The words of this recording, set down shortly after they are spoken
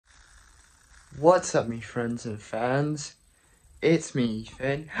What's up, me friends and fans? It's me,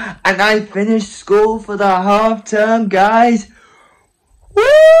 Ethan, and I finished school for the half term, guys!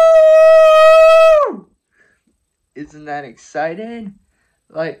 Woo! Isn't that exciting?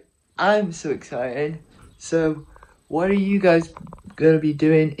 I'm so excited. So, what are you guys gonna be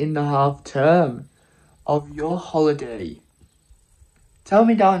doing in the half term of your holiday? Tell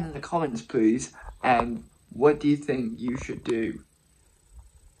me down in the comments, please, and what do you think you should do?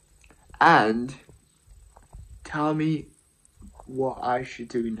 And tell me what I should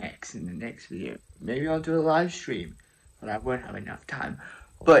do next in the next video. Maybe I'll do a live stream, but I won't have enough time.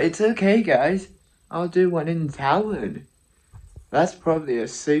 But it's okay, guys. I'll do one in Talon. That's probably a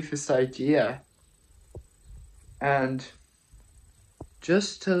safest idea. And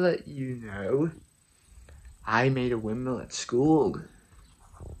just to let you know, I made a windmill at school.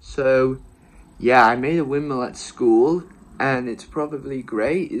 So, yeah, I made a windmill at school, and it's probably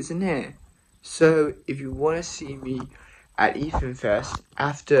great, isn't it? So, if you want to see me at Ethan Fest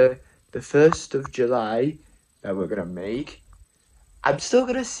after the 1st of July that we're going to make, I'm still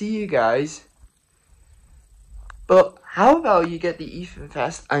going to see you guys. But how about you get the Ethan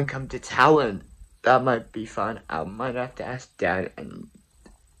Fest and come to Talon? That might be fun. I might have to ask Dad and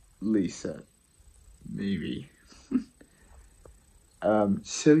Lisa. Maybe.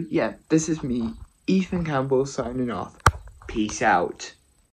 So yeah, this is me, Ethan Campbell, signing off. Peace out.